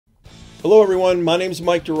Hello everyone, my name is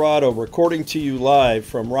Mike Dorado, recording to you live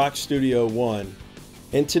from Rock Studio One.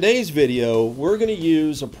 In today's video, we're going to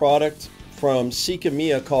use a product from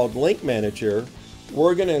Secomea called Link Manager.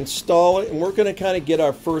 We're going to install it and we're going to kind of get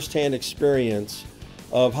our first-hand experience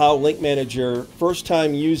of how Link Manager, first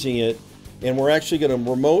time using it, and we're actually going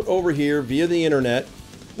to remote over here via the internet.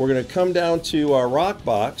 We're going to come down to our Rock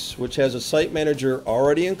box, which has a site manager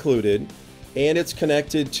already included, and it's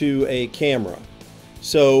connected to a camera.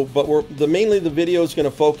 So, but mainly the video is going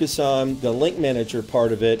to focus on the Link Manager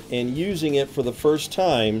part of it and using it for the first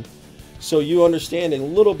time, so you understand a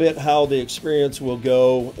little bit how the experience will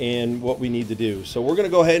go and what we need to do. So we're going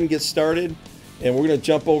to go ahead and get started, and we're going to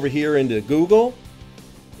jump over here into Google,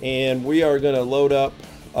 and we are going to load up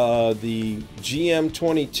the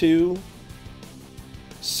GM22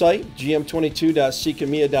 site,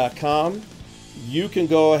 gm22.secomea.com. You can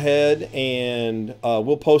go ahead and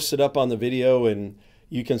we'll post it up on the video and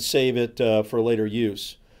you can save it for later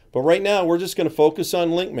use. But right now we're just going to focus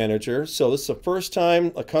on Link Manager. So this is the first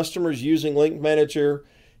time a customer is using Link Manager.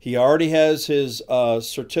 He already has his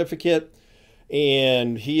certificate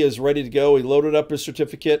and he is ready to go. He loaded up his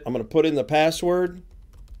certificate. I'm going to put in the password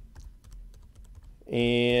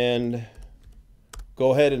and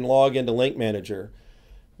go ahead and log into Link Manager.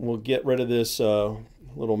 We'll get rid of this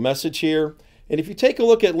little message here. And if you take a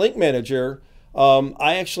look at Link Manager,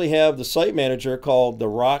 I actually have the site manager called the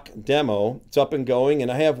Rock Demo. It's up and going, and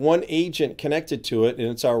I have one agent connected to it, and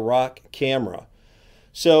it's our Rock camera.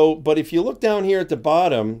 So, but if you look down here at the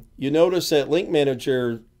bottom, you notice that Link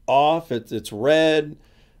Manager off, it's red.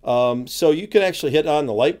 So you can actually hit on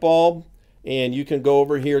the light bulb, and you can go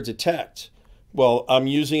over here, detect. Well, I'm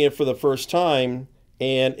using it for the first time,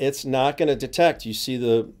 and it's not going to detect. You see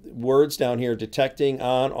the words down here, detecting,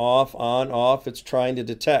 on, off. It's trying to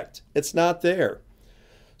detect. It's not there.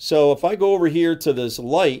 So if I go over here to this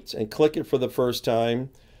light and click it for the first time,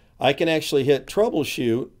 I can actually hit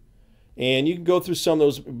Troubleshoot, and you can go through some of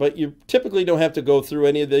those, but you typically don't have to go through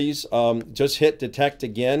any of these. Just hit detect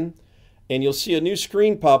again, and you'll see a new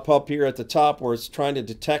screen pop up here at the top where it's trying to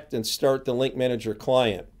detect and start the Link Manager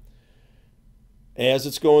client. As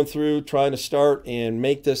it's going through trying to start and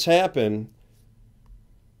make this happen,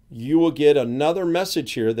 you will get another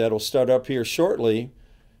message here that'll start up here shortly.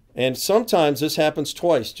 And sometimes this happens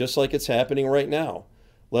twice, just like it's happening right now.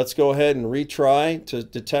 Let's go ahead and retry to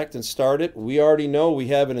detect and start it. We already know we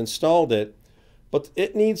haven't installed it, but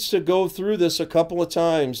it needs to go through this a couple of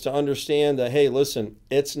times to understand that, hey, listen,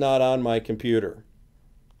 it's not on my computer.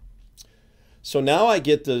 So now I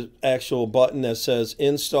get the actual button that says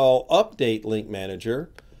Install Update Link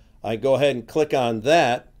Manager. I go ahead and click on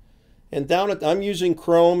that. And down at, I'm using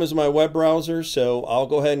Chrome as my web browser, so I'll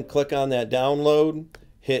go ahead and click on that download,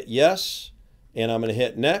 hit yes, and I'm going to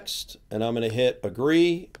hit next, and I'm going to hit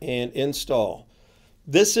agree and install.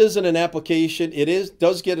 This isn't an application. It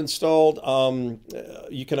does get installed.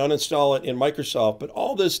 You can uninstall it in Microsoft, but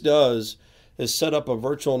all this does is set up a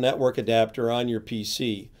virtual network adapter on your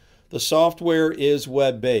PC. The software is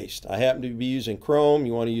web-based. I happen to be using Chrome.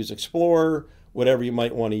 You want to use Explorer, whatever you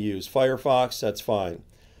might want to use. Firefox, that's fine.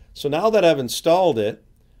 So now that I've installed it,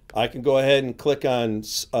 I can go ahead and click on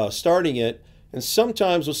starting it. And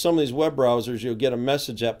sometimes with some of these web browsers, you'll get a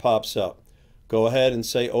message that pops up. Go ahead and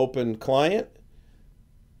say Open Client.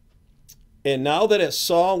 And now that it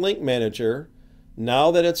saw Link Manager,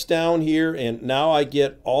 now that it's down here, and now I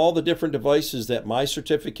get all the different devices that my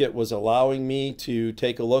certificate was allowing me to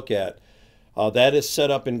take a look at. That is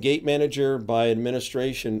set up in Gate Manager by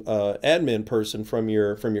administration admin person from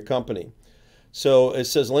your company. So it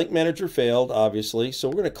says Link Manager failed, obviously. So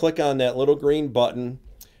we're going to click on that little green button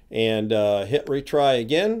and hit retry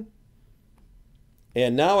again.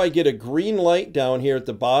 And now I get a green light down here at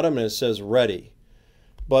the bottom, and it says ready.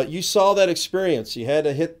 But you saw that experience. You had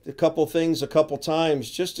to hit a couple things a couple times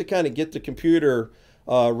just to kind of get the computer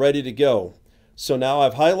ready to go. So now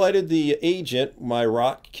I've highlighted the agent, my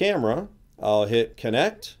Rock camera. I'll hit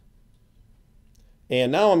connect. And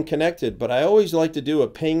now I'm connected, but I always like to do a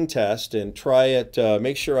ping test and try it,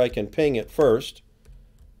 make sure I can ping it first.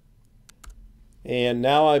 And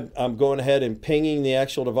now I'm going ahead and pinging the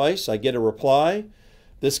actual device. I get a reply.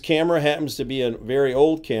 This camera happens to be a very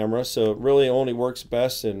old camera, so it really only works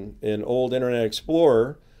best in old Internet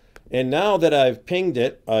Explorer. And now that I've pinged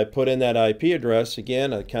it, I put in that IP address.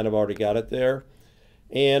 Again, I kind of already got it there.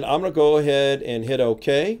 And I'm going to go ahead and hit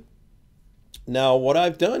OK. Now what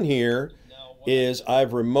I've done here is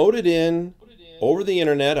I've remoted in over the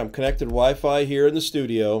internet. I'm connected Wi-Fi here in the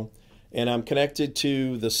studio, and I'm connected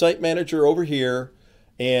to the site manager over here,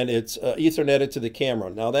 and it's Etherneted to the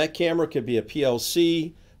camera. Now that camera could be a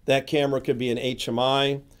PLC, that camera could be an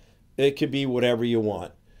HMI. It could be whatever you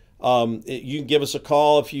want. You can give us a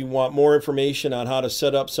call if you want more information on how to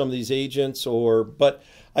set up some of these agents, but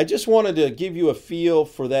I just wanted to give you a feel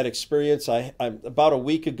for that experience. About a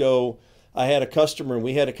week ago, I had a customer and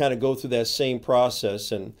we had to kind of go through that same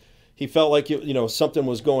process, and he felt like something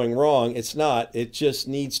was going wrong. It's not. It just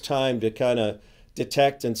needs time to kind of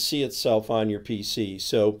detect and see itself on your PC.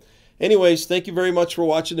 So anyways, thank you very much for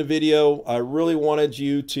watching the video. I really wanted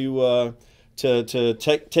you to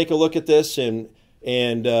take a look at this, and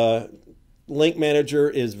Link Manager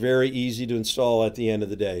is very easy to install at the end of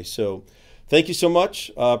the day. So thank you so much.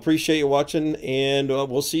 Appreciate you watching, and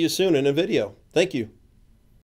we'll see you soon in a video. Thank you.